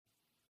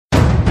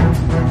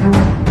Slides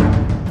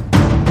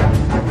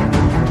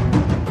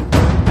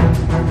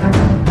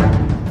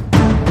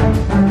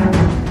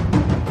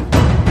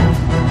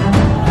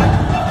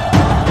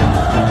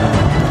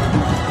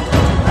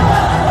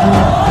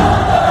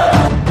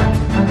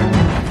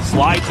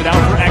it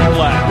out for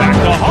Ekblad. Back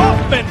to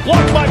Hoffman.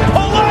 Blocked by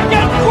Polak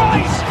and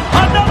Price.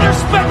 Another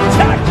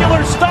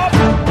spectacular stop.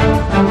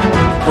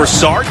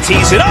 Broussard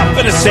tees it up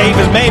and a save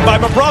is made by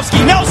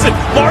Bobrovsky. Nelson.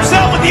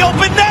 Barzal with the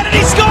open net and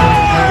he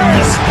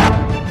scores!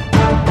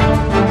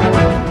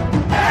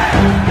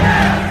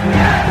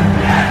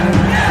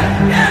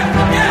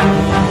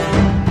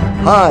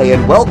 Hi,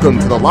 and welcome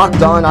to the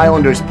Locked On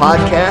Islanders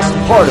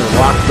podcast, part of the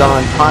Locked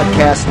On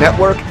Podcast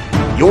Network,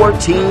 your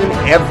team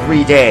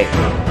every day.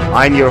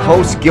 I'm your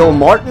host, Gil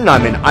Martin.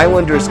 I'm an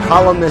Islanders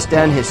columnist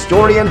and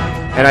historian,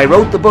 and I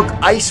wrote the book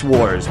Ice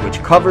Wars,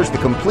 which covers the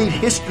complete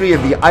history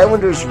of the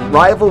Islanders'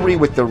 rivalry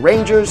with the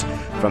Rangers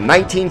from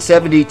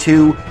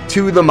 1972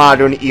 to the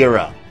modern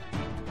era.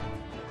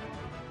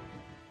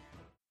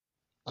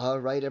 All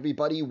right,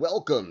 everybody,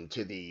 welcome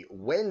to the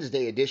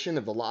Wednesday edition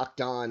of the Locked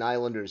On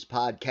Islanders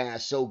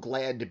podcast. So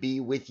glad to be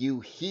with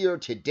you here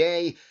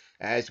today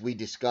as we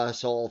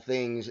discuss all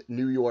things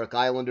New York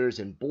Islanders.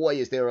 And boy,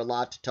 is there a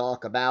lot to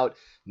talk about.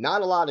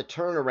 Not a lot of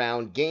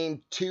turnaround.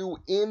 Game 2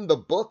 in the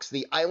books.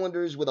 The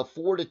Islanders with a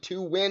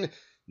 4-2 win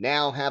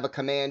now have a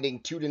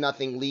commanding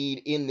 2-0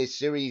 lead in this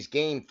series.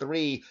 Game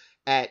 3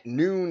 at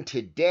noon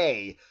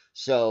today.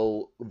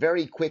 So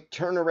very quick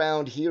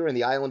turnaround here, and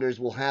the Islanders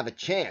will have a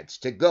chance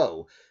to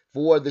go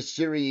for the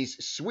series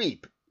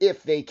sweep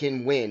if they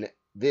can win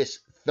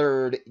this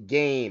third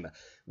game.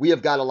 We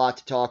have got a lot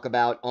to talk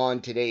about on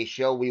today's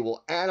show. We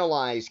will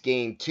analyze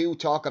Game 2,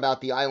 talk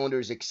about the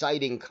Islanders'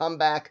 exciting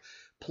comeback,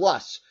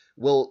 plus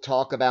we'll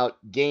talk about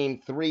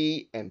Game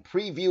 3 and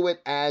preview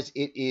it as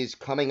it is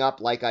coming up,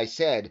 like I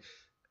said,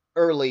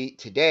 early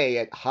today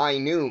at high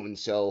noon.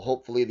 So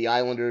hopefully the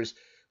Islanders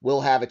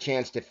will have a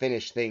chance to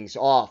finish things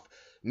off.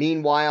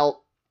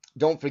 Meanwhile,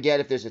 don't forget,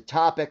 if there's a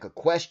topic, a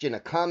question, a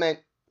comment,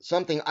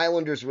 something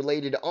Islanders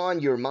related on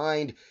your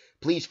mind,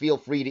 please feel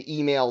free to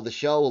email the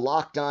show.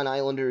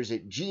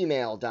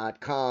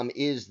 LockedOnIslanders@gmail.com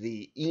is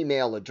the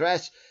email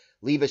address.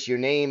 Leave us your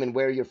name and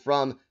where you're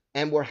from,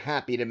 and we're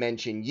happy to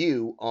mention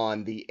you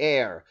on the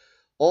air.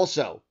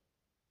 Also,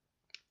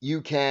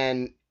 you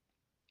can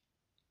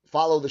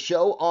follow the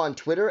show on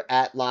Twitter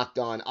at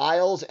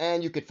LockedOnIsles,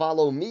 and you could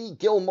follow me,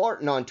 Gil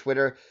Martin, on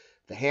Twitter.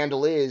 The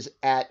handle is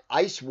at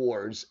Ice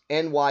Wars,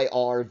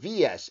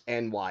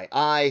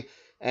 NYRVSNYI,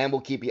 and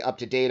we'll keep you up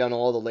to date on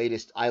all the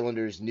latest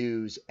Islanders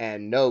news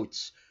and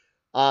notes.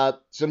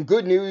 Some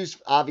good news,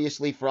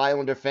 obviously, for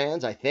Islander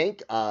fans, I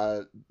think.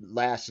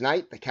 Last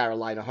night, the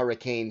Carolina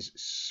Hurricanes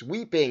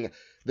sweeping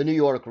the New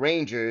York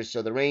Rangers,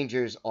 so the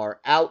Rangers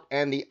are out,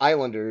 and the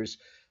Islanders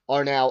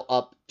are now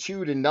up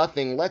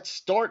 2-0. Let's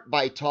start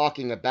by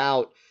talking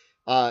about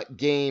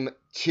Game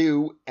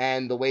 2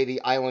 and the way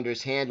the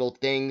Islanders handled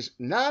things.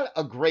 Not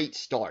a great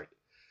start.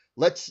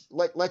 Let's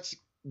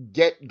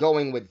get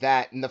going with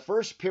that. In the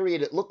first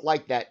period, it looked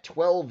like that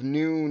 12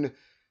 noon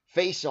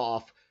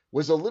face-off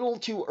was a little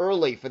too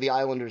early for the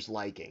Islanders'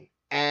 liking.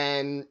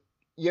 And,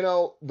 you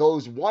know,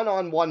 those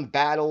one-on-one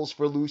battles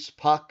for loose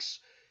pucks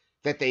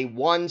that they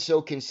won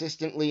so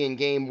consistently in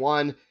Game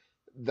 1,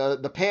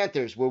 the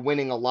Panthers were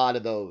winning a lot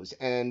of those.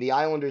 And the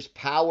Islanders'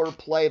 power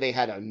play, they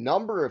had a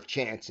number of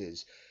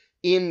chances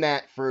in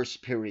that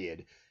first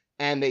period,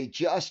 and they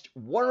just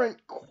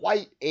weren't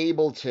quite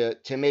able to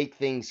make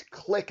things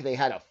click. They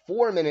had a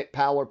 4-minute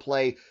power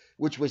play,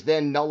 which was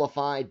then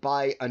nullified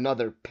by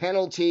another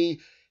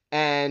penalty,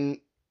 and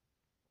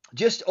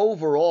just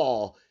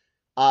overall,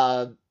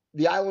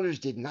 the Islanders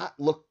did not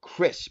look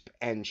crisp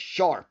and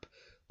sharp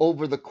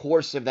over the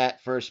course of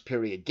that first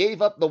period.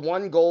 Gave up the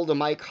one goal to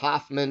Mike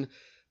Hoffman,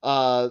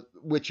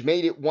 which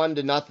made it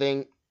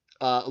 1-0.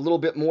 A little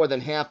bit more than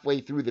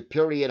halfway through the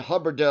period.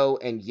 Huberdeau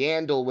and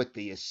Yandel with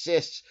the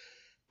assists.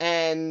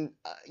 And,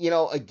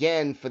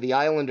 again, for the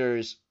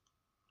Islanders,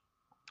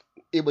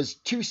 it was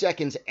 2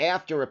 seconds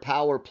after a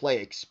power play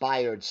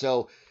expired.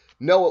 So,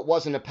 no, it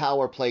wasn't a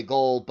power play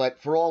goal,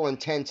 but for all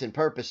intents and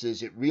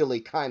purposes, it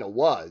really kind of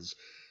was.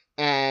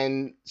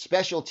 And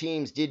special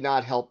teams did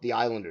not help the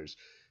Islanders.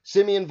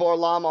 Semyon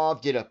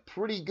Varlamov did a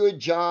pretty good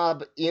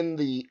job in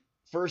the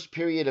first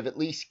period of at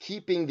least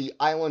keeping the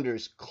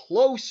Islanders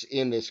close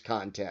in this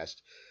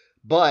contest.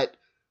 But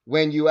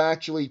when you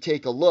actually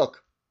take a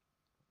look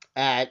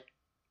at,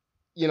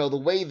 the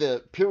way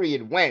the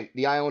period went,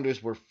 the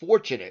Islanders were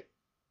fortunate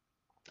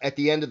at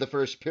the end of the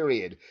first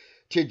period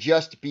to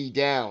just be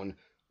down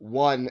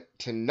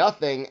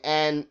 1-0.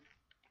 And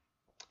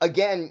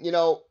again,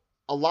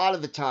 a lot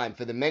of the time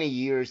for the many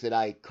years that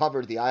I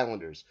covered the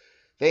Islanders,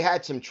 they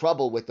had some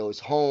trouble with those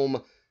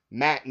home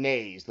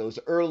matinees, those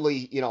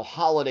early,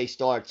 holiday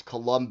starts,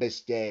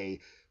 Columbus Day,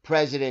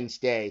 President's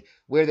Day,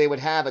 where they would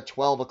have a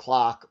 12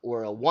 o'clock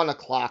or a 1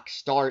 o'clock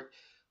start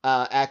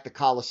at the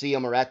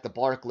Coliseum or at the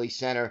Barclays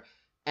Center.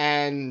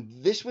 And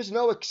this was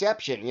no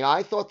exception.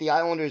 I thought the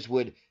Islanders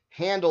would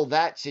handle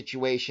that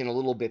situation a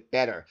little bit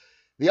better.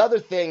 The other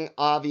thing,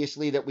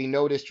 obviously, that we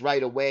noticed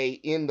right away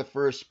in the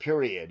first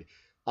period,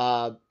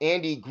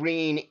 Andy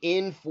Green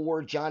in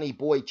for Johnny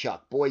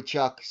Boychuk.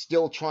 Boychuk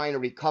still trying to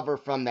recover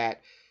from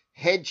that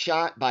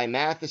headshot by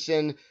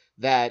Matheson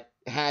that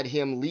had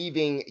him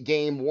leaving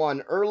game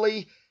one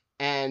early,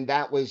 and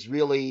that was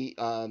really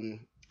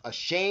a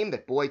shame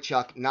that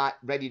Boychuk not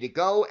ready to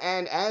go.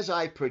 And as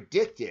I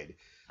predicted,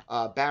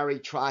 Barry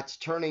Trotz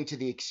turning to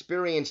the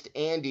experienced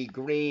Andy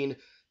Green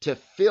to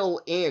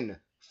fill in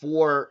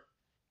for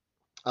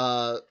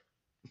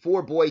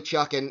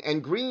Boychuk,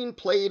 and Green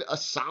played a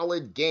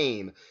solid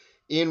game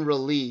in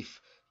relief.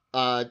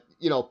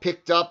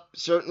 Picked up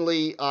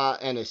certainly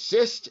an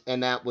assist,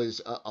 and that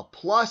was a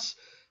plus,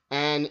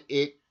 and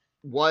it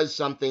was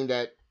something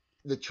that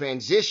the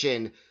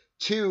transition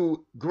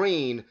to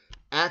Green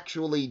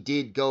actually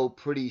did go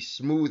pretty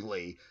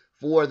smoothly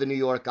for the New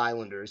York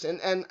Islanders.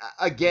 And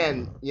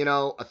again, a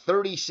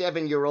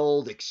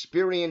 37-year-old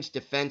experienced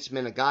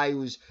defenseman, a guy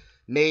who's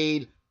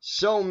made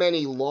so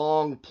many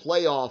long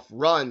playoff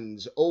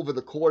runs over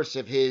the course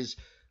of his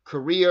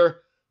career,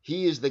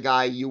 he is the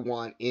guy you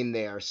want in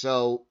there.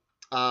 So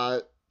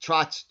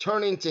Trotz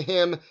turning to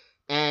him,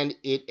 and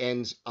it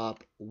ends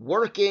up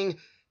working.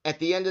 At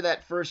the end of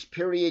that first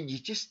period,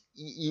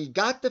 you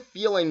got the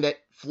feeling that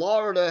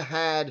Florida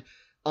had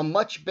a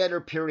much better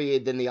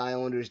period than the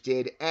Islanders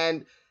did.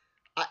 And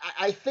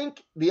I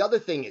think the other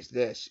thing is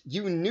this.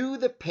 You knew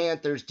the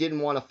Panthers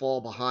didn't want to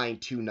fall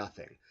behind 2-0.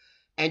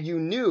 And you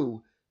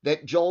knew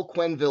that Joel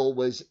Quenneville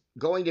was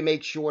going to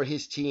make sure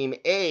his team,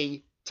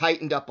 A,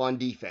 tightened up on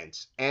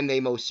defense, and they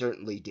most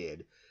certainly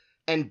did.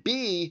 And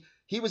B,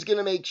 he was going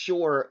to make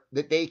sure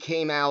that they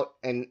came out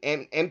and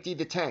emptied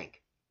the tank.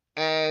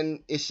 And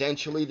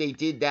essentially they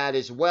did that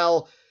as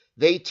well.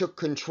 They took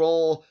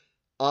control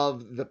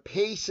of the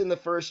pace in the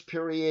first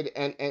period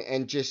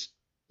and just,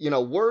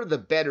 were the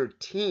better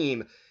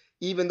team,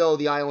 even though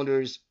the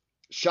Islanders'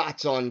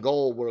 shots on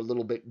goal were a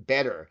little bit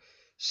better.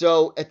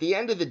 So at the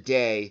end of the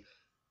day,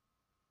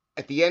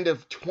 at the end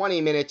of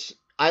 20 minutes,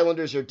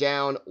 Islanders are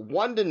down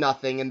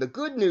 1-0, and the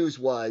good news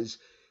was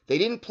they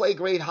didn't play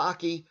great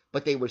hockey,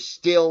 but they were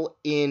still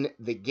in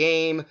the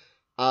game.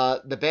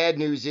 The bad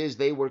news is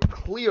they were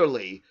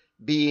clearly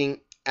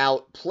being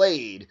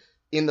outplayed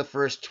in the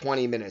first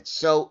 20 minutes.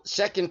 So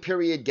second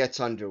period gets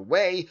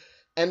underway,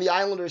 and the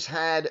Islanders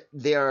had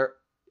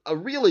a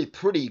really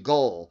pretty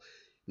goal.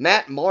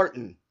 Matt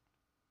Martin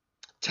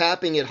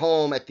tapping it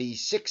home at the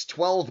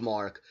 6:12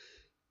 mark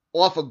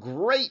off a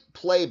great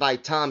play by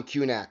Tom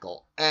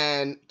Kuhnhackl.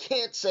 And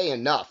can't say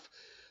enough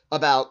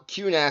about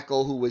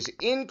Kuhnhackl, who was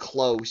in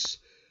close,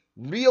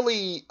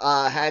 really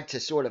had to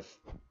sort of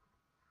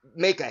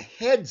make a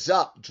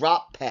heads-up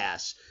drop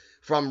pass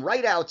from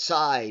right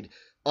outside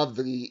of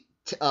the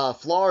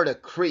Florida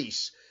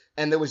crease,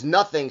 and there was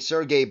nothing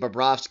Sergei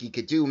Bobrovsky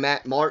could do.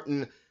 Matt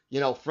Martin,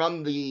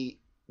 from the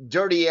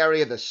dirty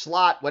area, the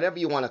slot, whatever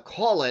you want to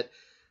call it,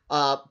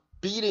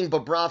 beating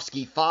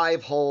Bobrovsky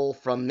 5-hole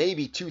from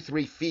maybe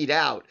 2-3 feet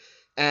out.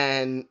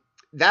 And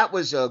that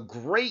was a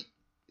great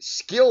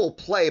skill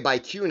play by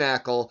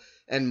Kuhnhackl,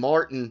 and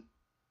Martin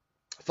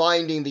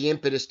finding the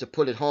impetus to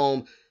put it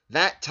home.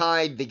 That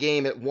tied the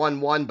game at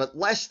 1-1, but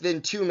less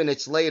than 2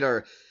 minutes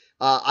later,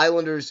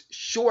 Islanders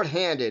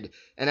shorthanded,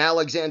 and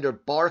Alexander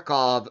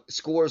Barkov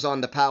scores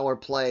on the power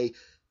play.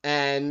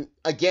 And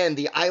again,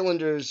 the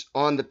Islanders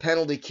on the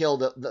penalty kill,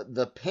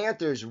 the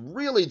Panthers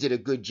really did a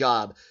good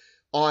job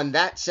on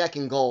that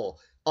second goal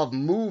of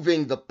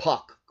moving the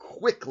puck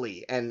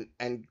quickly and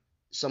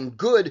some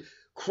good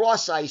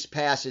cross-ice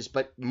passes,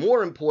 but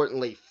more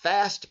importantly,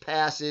 fast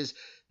passes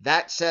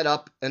that set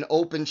up an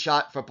open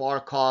shot for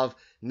Barkov.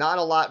 Not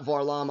a lot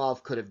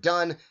Varlamov could have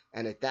done,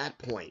 and at that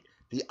point,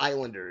 the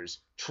Islanders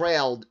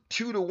trailed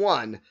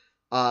 2-1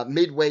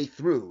 midway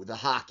through the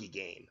hockey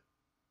game.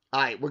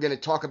 All right, we're going to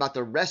talk about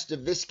the rest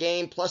of this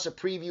game, plus a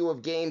preview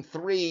of Game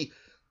 3.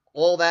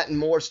 All that and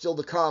more still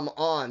to come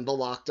on the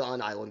Locked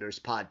On Islanders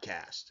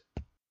podcast.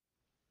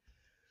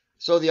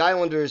 So the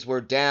Islanders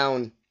were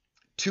down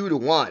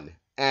 2-1,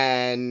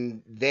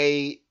 and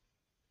they,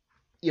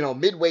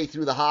 midway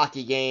through the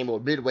hockey game or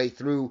midway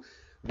through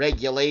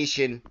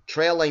regulation,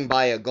 trailing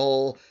by a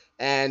goal,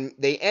 and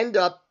they end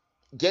up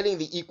getting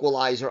the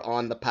equalizer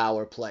on the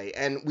power play.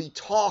 And we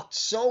talked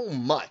so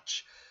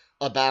much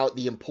about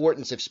the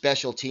importance of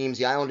special teams.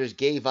 The Islanders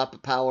gave up a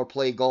power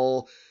play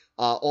goal.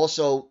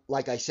 Also,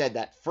 like I said,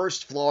 that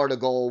first Florida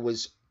goal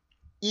was,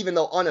 even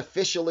though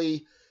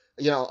unofficially,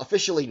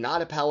 officially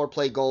not a power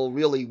play goal,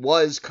 really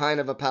was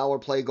kind of a power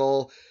play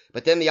goal.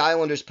 But then the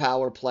Islanders'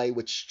 power play,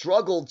 which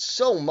struggled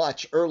so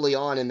much early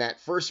on in that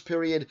first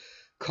period,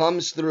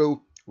 comes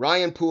through.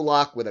 Ryan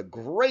Pulock with a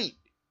great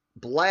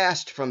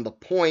blast from the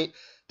point.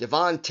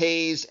 Devon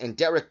Toews and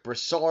Derek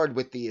Brassard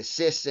with the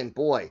assists. And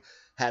boy,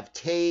 have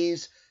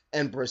Toews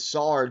and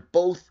Brassard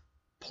both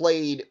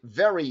played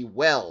very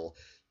well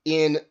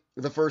in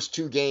the first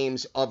two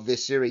games of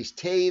this series.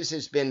 Toews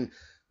has been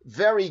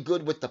very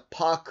good with the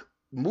puck,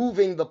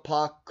 moving the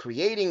puck,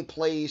 creating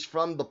plays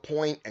from the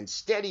point, and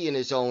steady in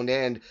his own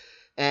end.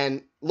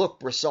 And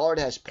look, Brassard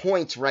has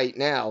points right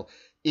now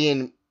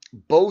in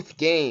both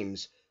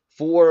games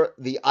for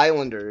the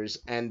Islanders,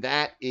 and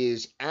that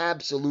is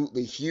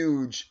absolutely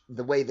huge,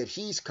 the way that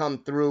he's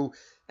come through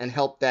and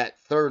helped that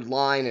third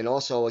line and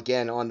also,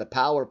 again, on the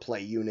power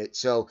play unit.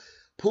 So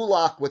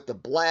Pulock with the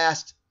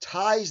blast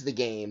ties the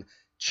game,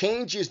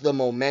 changes the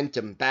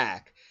momentum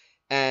back,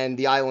 and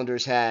the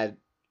Islanders had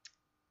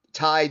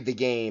tied the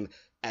game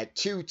at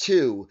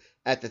 2-2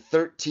 at the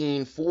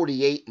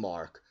 13:48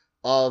 mark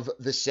of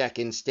the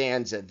second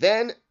stanza.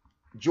 Then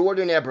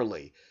Jordan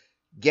Eberle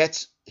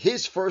gets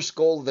his first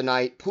goal of the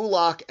night.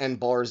 Pulock and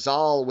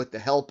Barzal with the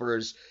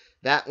helpers.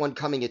 That one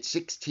coming at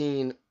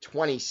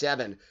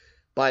 16:27.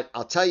 But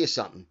I'll tell you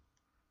something.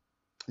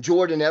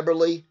 Jordan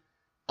Eberle,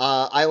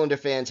 Islander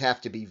fans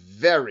have to be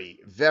very,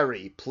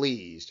 very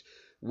pleased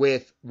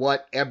with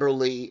what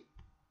Eberle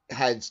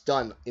has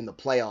done in the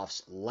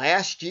playoffs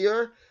last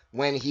year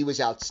when he was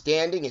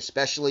outstanding,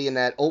 especially in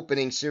that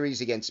opening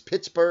series against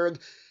Pittsburgh.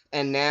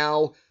 And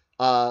now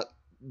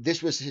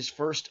this was his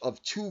first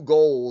of 2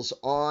 goals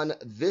on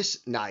this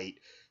night,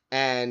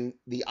 and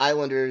the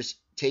Islanders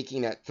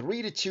taking that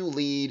 3-2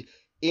 lead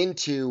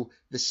into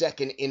the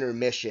second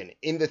intermission.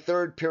 In the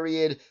third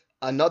period,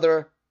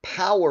 another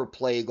power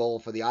play goal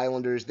for the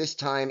Islanders. This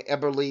time,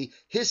 Eberle,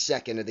 his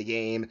second of the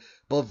game.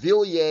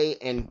 Beauvillier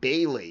and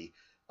Bailey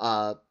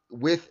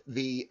with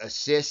the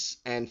assists,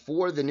 and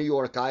for the New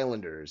York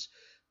Islanders,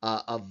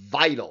 a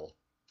vital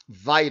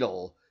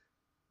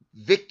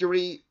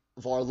victory.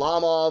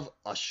 Varlamov,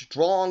 a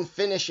strong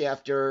finish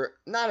after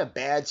not a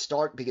bad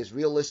start, because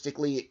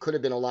realistically it could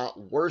have been a lot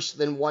worse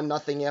than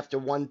 1-0 after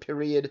one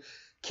period.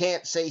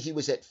 Can't say he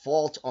was at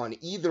fault on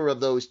either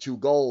of those 2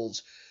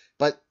 goals,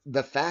 but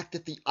the fact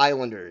that the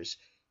Islanders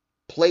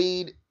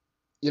played,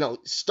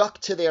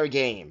 stuck to their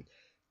game,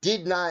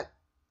 did not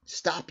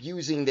stop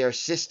using their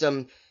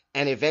system,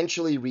 and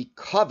eventually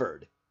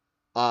recovered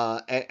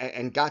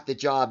and got the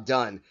job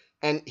done.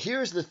 And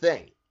here's the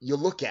thing. You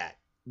look at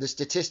the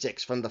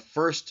statistics from the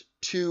first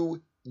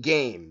 2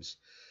 games,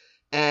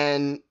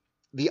 and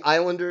the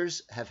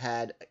Islanders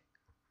had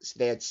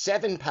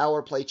 7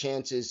 power play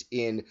chances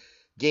in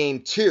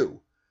game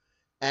 2,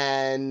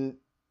 and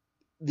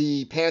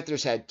the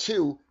Panthers had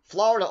 2.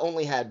 Florida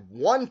only had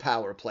 1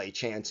 power play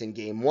chance in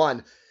game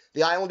 1.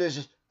 The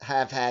Islanders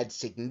have had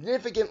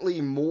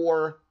significantly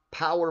more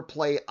power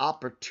play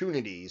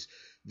opportunities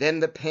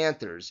than the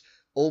Panthers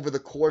over the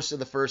course of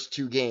the first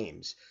 2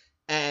 games.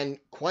 And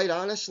quite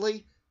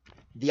honestly,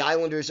 the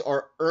Islanders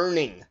are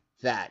earning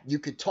that. You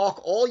could talk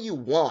all you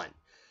want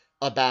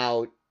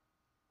about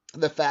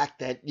the fact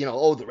that,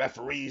 the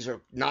referees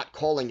are not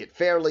calling it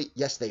fairly.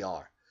 Yes, they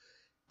are.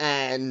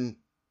 And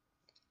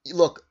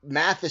look,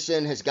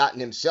 Matheson has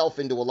gotten himself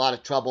into a lot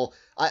of trouble.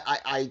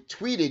 I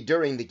tweeted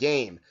during the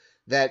game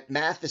that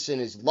Matheson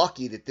is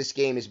lucky that this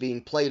game is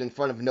being played in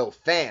front of no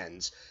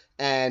fans.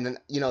 And,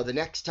 the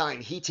next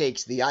time he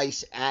takes the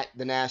ice at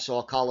the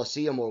Nassau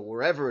Coliseum or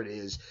wherever it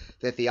is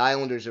that the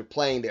Islanders are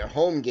playing their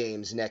home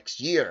games next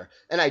year,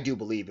 and I do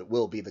believe it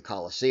will be the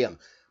Coliseum,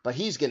 but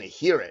he's going to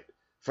hear it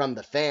from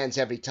the fans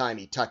every time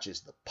he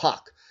touches the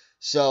puck.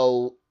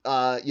 So,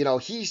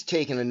 he's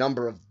taken a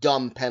number of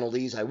dumb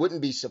penalties. I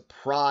wouldn't be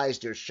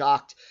surprised or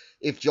shocked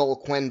if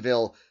Joel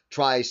Quenneville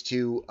tries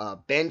to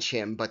bench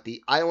him, but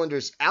the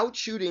Islanders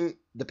outshooting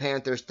the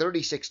Panthers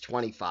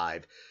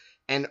 36-25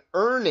 and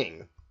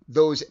earning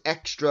those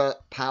extra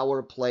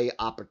power play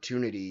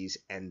opportunities,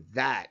 and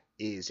that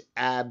is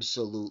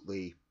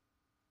absolutely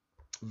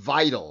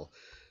vital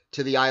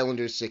to the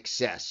Islanders'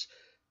 success.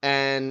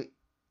 And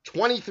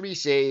 23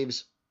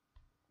 saves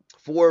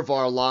for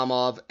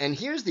Varlamov. And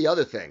here's the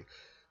other thing.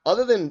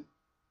 Other than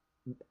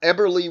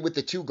Eberle with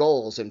the 2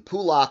 goals and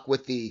Pulock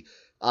with the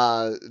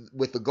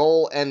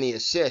goal and the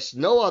assist,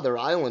 no other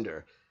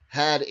Islander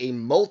had a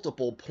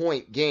multiple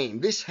point game.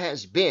 This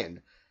has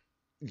been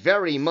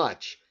very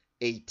much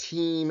a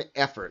team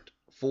effort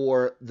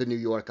for the New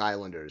York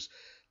Islanders.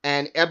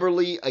 And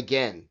Eberle,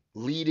 again,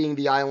 leading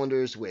the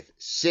Islanders with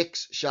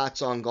 6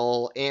 shots on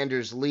goal.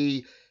 Anders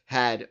Lee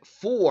had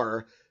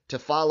 4 to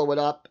follow it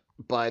up,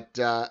 but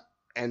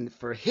and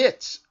for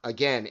hits,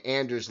 again,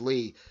 Anders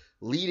Lee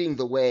leading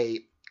the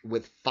way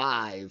with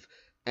 5,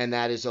 and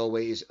that is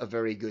always a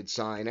very good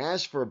sign.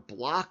 As for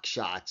block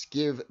shots,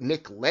 give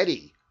Nick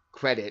Leddy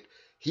credit.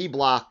 He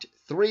blocked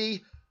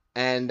 3,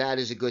 and that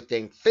is a good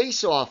thing.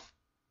 Face-off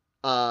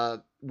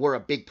were a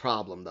big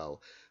problem,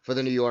 though, for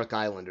the New York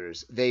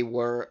Islanders. They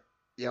were,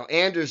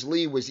 Anders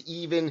Lee was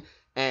even,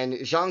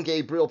 and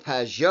Jean-Gabriel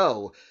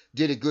Pageau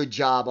did a good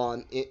job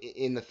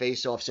in the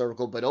face-off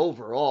circle, but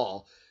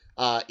overall,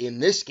 in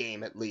this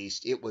game at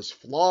least, it was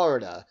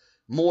Florida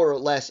more or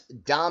less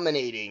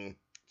dominating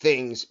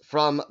things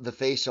from the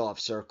face-off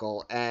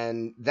circle,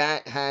 and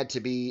that had to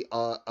be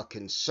a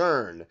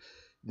concern,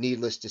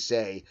 needless to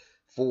say,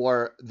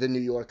 for the New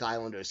York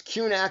Islanders.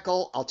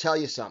 Kuhnhackl, I'll tell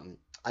you something.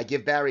 I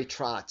give Barry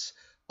Trotz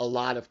a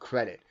lot of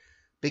credit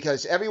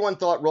because everyone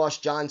thought Ross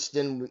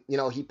Johnston,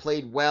 he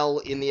played well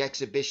in the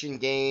exhibition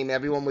game.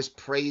 Everyone was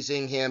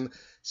praising him,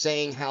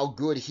 saying how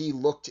good he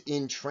looked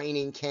in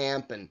training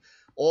camp and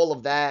all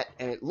of that,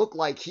 and it looked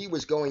like he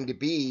was going to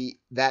be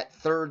that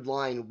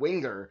third-line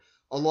winger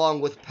along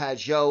with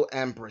Pageau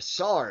and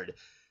Brassard.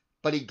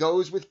 But he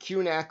goes with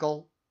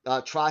Kühnhackl.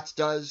 Trotz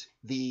does,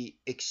 the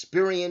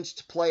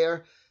experienced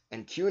player,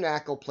 and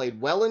Kühnhackl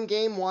played well in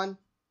Game 1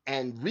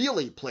 and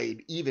really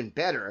played even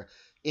better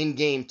in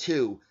Game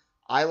 2.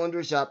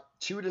 Islanders up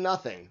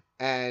 2-0,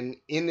 and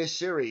in this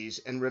series,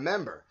 and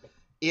remember,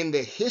 in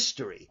the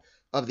history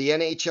of the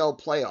NHL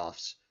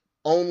playoffs,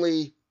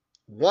 only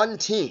one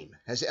team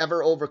has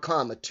ever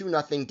overcome a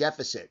 2-0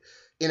 deficit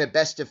in a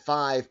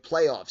best-of-5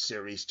 playoff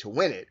series to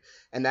win it,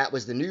 and that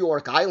was the New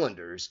York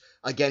Islanders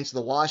against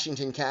the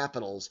Washington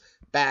Capitals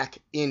back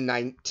in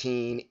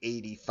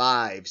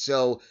 1985.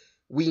 So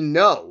we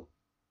know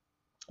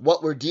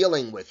what we're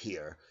dealing with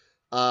here.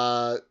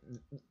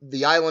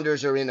 The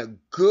Islanders are in a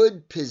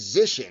good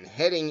position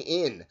heading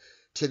in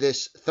to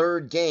this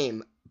third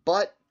game,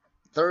 but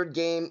third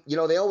game,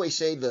 they always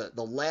say the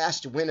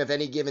last win of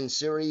any given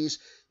series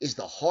is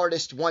the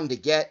hardest one to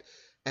get.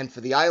 And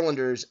for the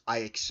Islanders, I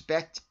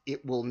expect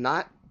it will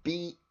not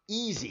be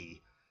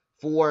easy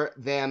for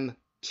them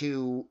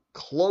to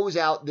close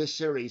out this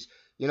series.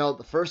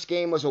 The first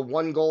game was a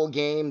 1-goal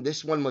game.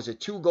 This one was a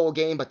 2-goal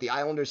game, but the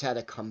Islanders had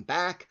to come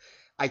back.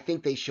 I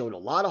think they showed a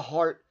lot of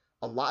heart,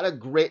 a lot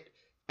of grit,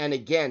 and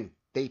again,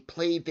 they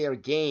played their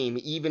game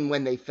even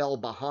when they fell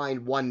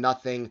behind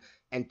 1-0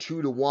 and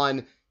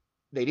 2-1.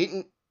 They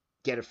didn't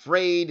get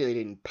afraid. They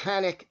didn't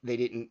panic. They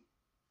didn't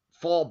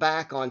fall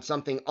back on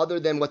something other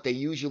than what they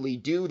usually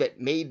do that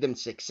made them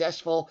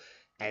successful,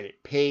 and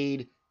it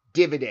paid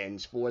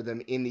dividends for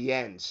them in the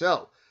end.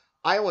 So,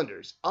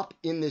 Islanders up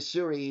in this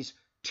series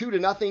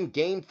 2-0,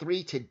 Game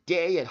 3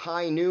 today at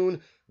high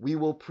noon. We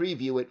will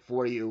preview it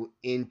for you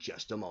in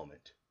just a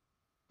moment.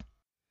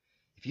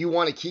 If you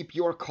want to keep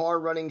your car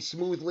running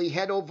smoothly,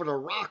 head over to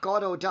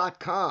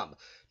rockauto.com.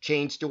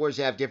 Chain stores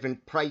have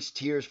different price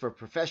tiers for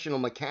professional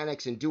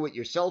mechanics and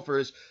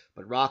do-it-yourselfers,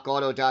 but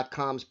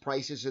rockauto.com's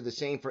prices are the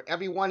same for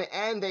everyone,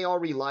 and they are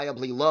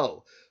reliably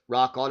low.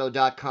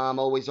 rockauto.com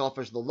always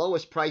offers the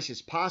lowest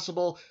prices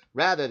possible,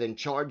 rather than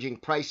charging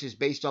prices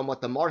based on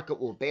what the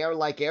market will bear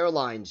like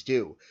airlines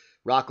do.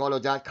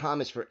 rockauto.com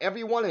is for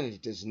everyone, and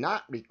it does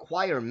not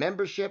require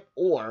membership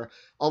or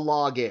a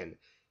login.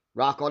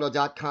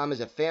 RockAuto.com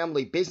is a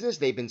family business.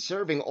 They've been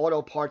serving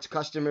auto parts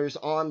customers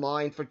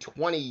online for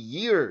 20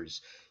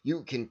 years.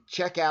 You can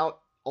check out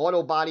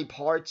auto body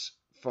parts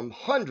from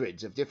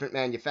hundreds of different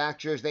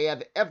manufacturers. They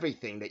have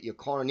everything that your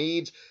car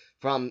needs,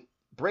 from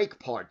brake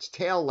parts,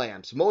 tail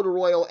lamps, motor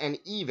oil, and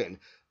even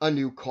a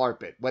new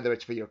carpet. Whether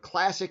it's for your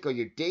classic or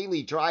your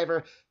daily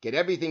driver, get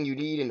everything you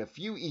need in a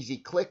few easy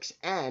clicks,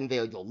 and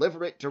they'll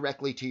deliver it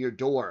directly to your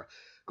door.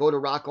 Go to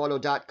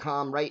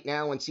rockauto.com right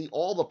now and see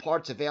all the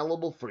parts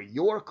available for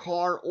your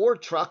car or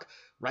truck,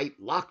 right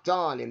locked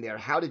on in their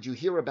How Did You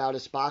Hear About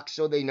Us box,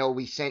 so they know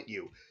we sent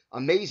you.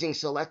 Amazing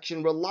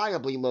selection,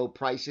 reliably low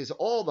prices,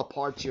 all the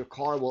parts your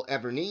car will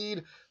ever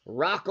need.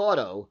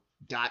 rockauto.com.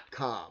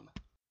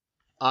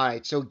 All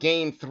right, so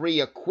Game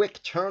 3, a quick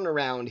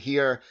turnaround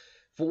here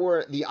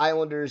for the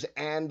Islanders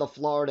and the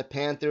Florida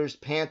Panthers.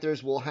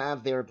 Panthers will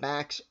have their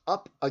backs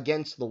up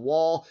against the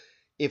wall.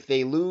 If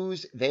they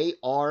lose, they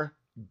are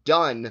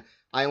done.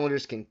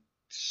 Islanders can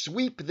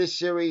sweep this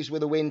series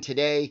with a win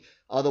today.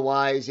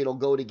 Otherwise, it'll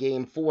go to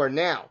Game 4.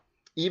 Now,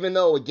 even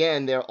though,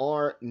 again, there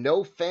are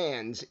no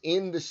fans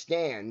in the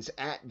stands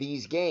at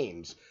these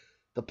games,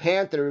 the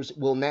Panthers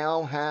will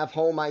now have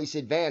home ice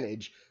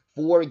advantage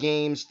for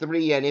Games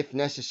 3 and, if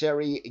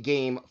necessary,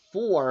 Game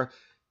 4.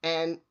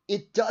 And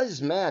it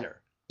does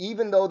matter,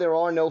 even though there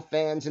are no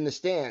fans in the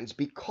stands,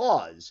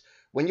 because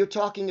when you're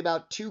talking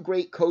about two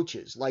great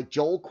coaches like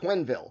Joel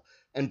Quenneville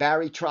and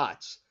Barry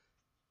Trotz,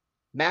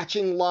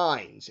 matching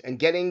lines and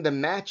getting the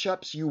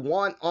matchups you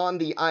want on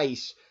the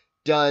ice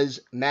does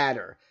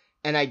matter.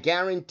 And I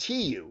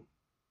guarantee you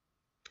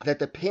that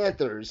the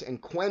Panthers and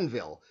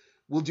Quenneville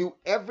will do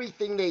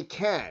everything they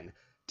can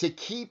to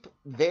keep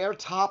their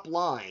top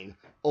line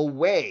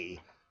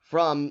away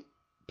from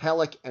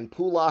Pelech and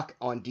Pulock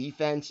on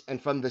defense and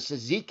from the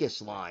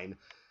Cizikas line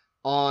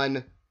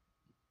on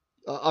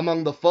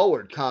among the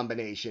forward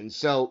combinations.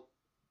 So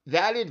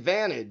that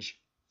advantage,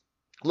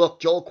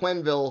 look, Joel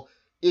Quenneville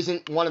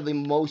isn't one of the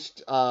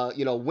most,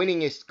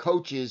 winningest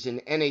coaches in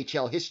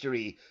NHL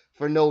history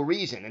for no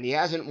reason. And he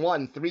hasn't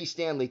won 3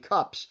 Stanley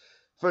Cups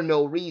for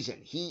no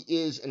reason. He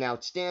is an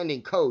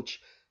outstanding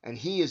coach, and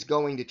he is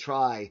going to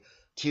try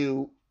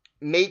to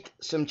make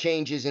some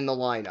changes in the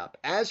lineup.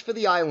 As for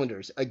the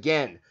Islanders,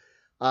 again,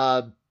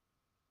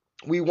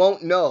 we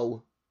won't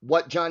know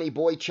what Johnny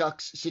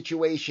Boychuk's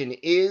situation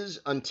is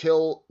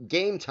until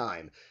game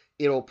time.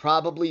 It'll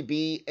probably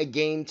be a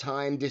game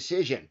time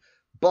decision.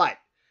 But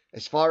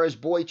as far as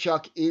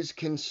Boychuk is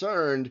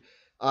concerned,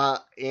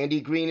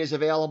 Andy Green is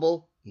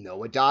available.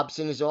 Noah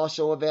Dobson is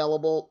also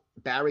available.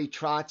 Barry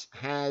Trotz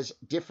has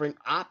different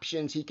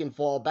options he can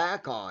fall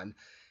back on.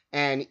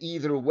 And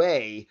either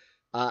way,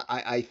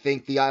 I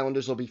think the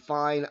Islanders will be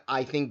fine.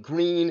 I think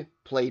Green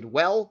played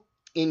well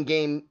in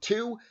Game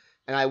 2.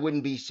 And I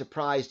wouldn't be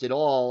surprised at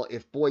all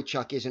if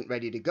Boychuk isn't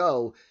ready to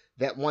go,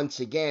 that once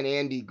again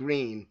Andy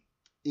Green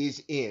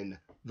is in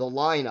the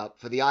lineup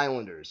for the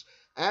Islanders.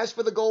 As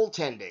for the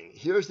goaltending,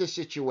 here's the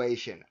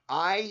situation.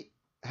 I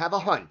have a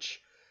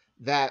hunch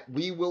that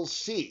we will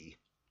see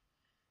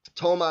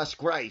Thomas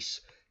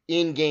Greiss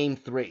in Game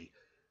 3.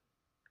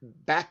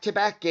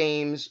 Back-to-back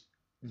games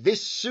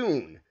this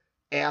soon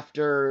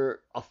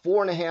after a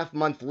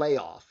 4.5-month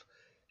layoff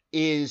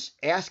is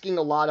asking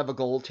a lot of a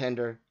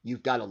goaltender.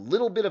 You've got a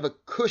little bit of a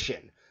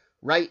cushion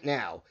right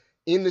now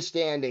in the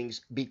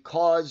standings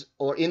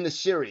in the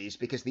series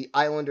because the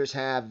Islanders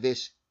have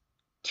this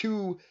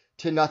 2-0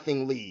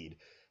 lead.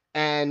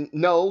 And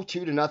no,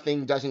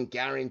 2-0 doesn't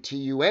guarantee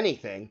you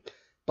anything,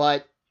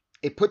 but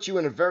it puts you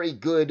in a very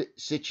good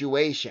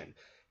situation.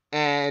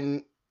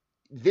 And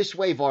this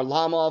way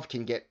Varlamov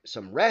can get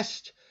some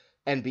rest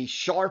and be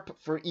sharp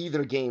for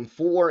either Game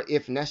 4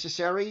 if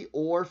necessary,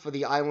 or for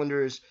the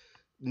Islanders'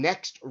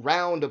 next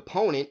round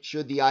opponent,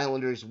 should the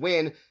Islanders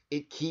win.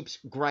 It keeps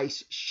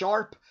Greiss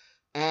sharp,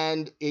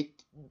 and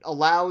it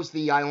allows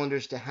the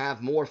Islanders to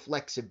have more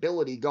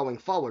flexibility going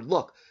forward.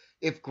 Look,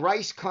 if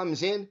Greiss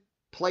comes in,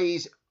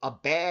 plays a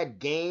bad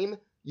game,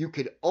 you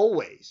could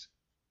always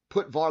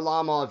put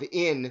Varlamov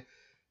in,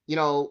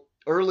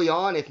 early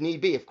on if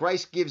need be. If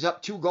Greiss gives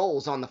up 2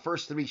 goals on the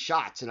first 3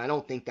 shots, and I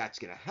don't think that's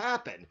going to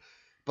happen,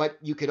 but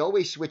you could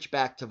always switch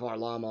back to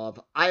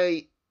Varlamov.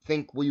 I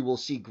think we will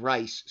see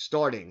Greiss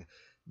starting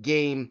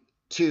Game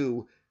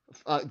 3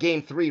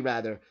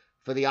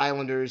 for the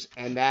Islanders,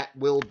 and that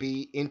will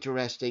be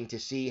interesting to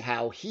see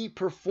how he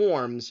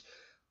performs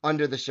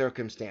under the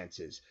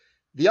circumstances.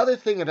 The other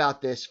thing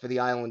about this for the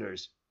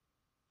Islanders,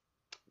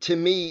 to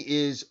me,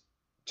 is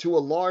to a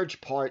large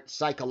part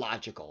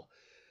psychological.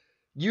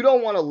 You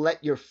don't want to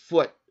let your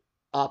foot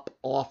up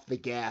off the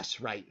gas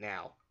right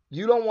now.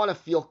 You don't want to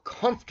feel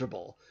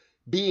comfortable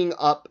being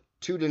up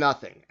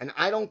 2-0. And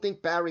I don't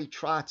think Barry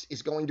Trotz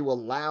is going to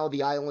allow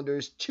the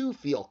Islanders to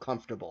feel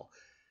comfortable.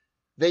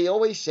 They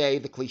always say,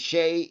 the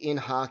cliche in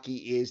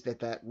hockey is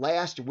that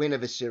last win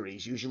of a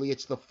series, usually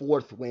it's the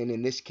 4th win,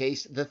 in this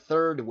case the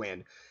 3rd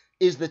win,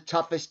 is the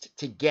toughest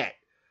to get.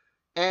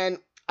 And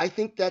I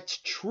think that's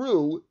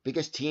true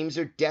because teams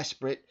are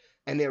desperate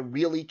and they're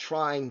really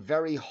trying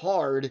very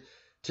hard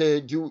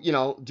to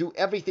do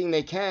everything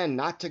they can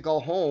not to go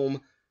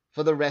home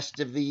for the rest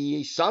of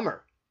the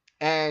summer.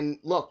 And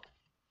look,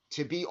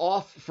 to be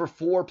off for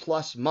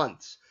 4+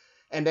 months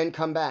and then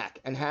come back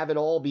and have it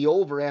all be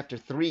over after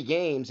 3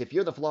 games, if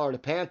you're the Florida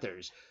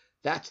Panthers,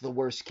 that's the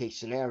worst case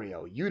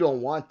scenario. You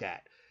don't want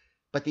that.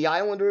 But the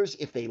Islanders,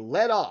 if they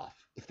let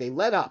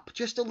up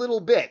just a little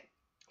bit,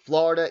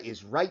 Florida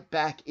is right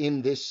back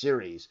in this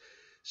series.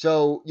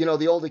 So,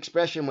 the old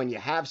expression, when you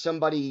have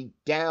somebody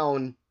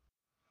down,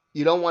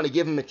 you don't want to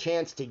give them a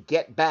chance to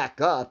get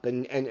back up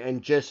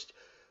and just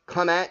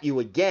come at you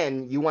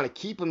again. You want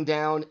to keep them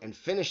down and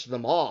finish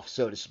them off,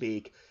 so to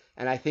speak.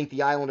 And I think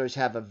the Islanders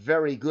have a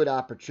very good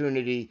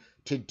opportunity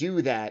to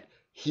do that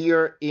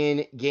here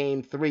in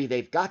Game 3.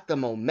 They've got the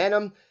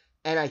momentum,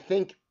 and I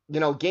think,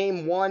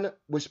 Game 1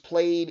 was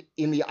played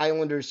in the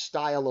Islanders'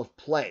 style of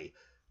play.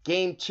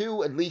 Game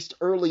 2, at least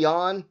early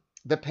on,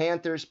 the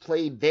Panthers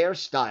played their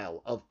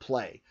style of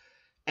play.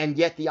 And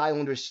yet the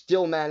Islanders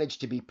still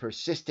managed to be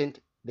persistent.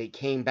 They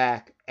came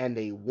back and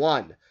they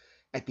won.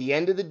 At the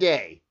end of the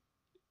day,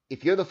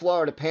 if you're the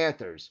Florida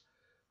Panthers,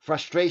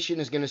 frustration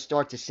is going to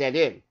start to set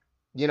in.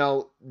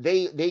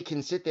 They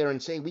can sit there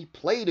and say, we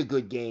played a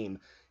good game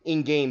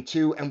in Game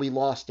 2 and we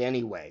lost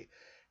anyway.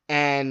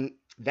 And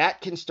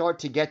that can start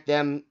to get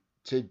them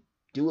to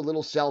do a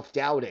little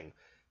self-doubting.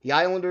 The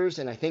Islanders,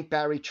 and I think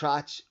Barry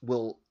Trotz,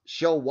 will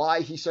show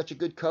why he's such a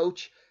good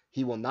coach.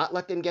 He will not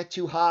let them get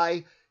too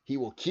high. He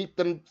will keep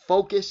them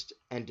focused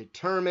and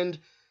determined.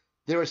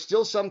 There are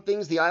still some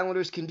things the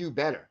Islanders can do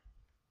better.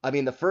 I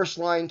mean, the first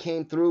line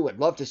came through. I'd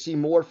love to see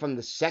more from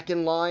the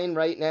second line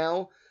right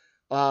now,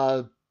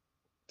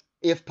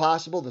 if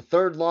possible. The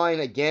third line,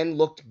 again,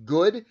 looked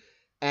good.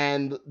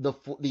 And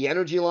the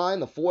energy line,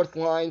 the fourth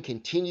line,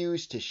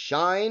 continues to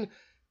shine.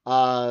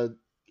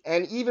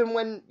 And even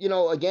when,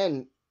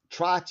 again,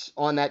 Trotz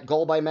on that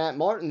goal by Matt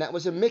Martin, that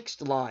was a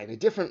mixed line, a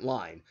different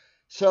line.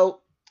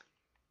 So,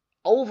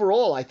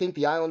 overall, I think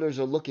the Islanders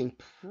are looking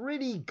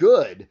pretty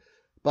good.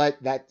 But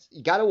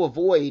you got to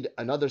avoid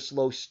another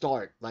slow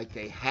start like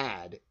they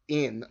had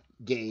in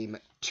Game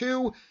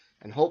 2.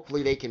 And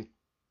hopefully they can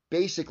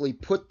basically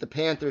put the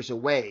Panthers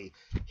away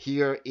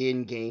here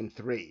in Game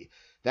 3.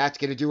 That's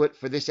going to do it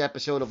for this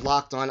episode of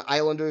Locked On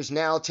Islanders.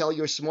 Now tell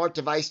your smart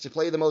device to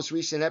play the most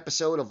recent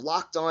episode of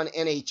Locked On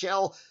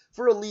NHL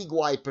for a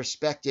league-wide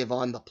perspective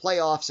on the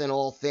playoffs and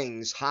all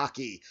things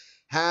hockey.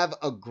 Have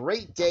a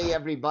great day,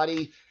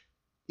 everybody.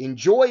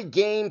 Enjoy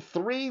Game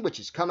 3, which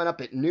is coming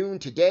up at noon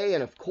today.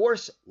 And, of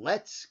course,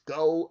 let's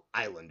go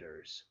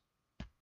Islanders.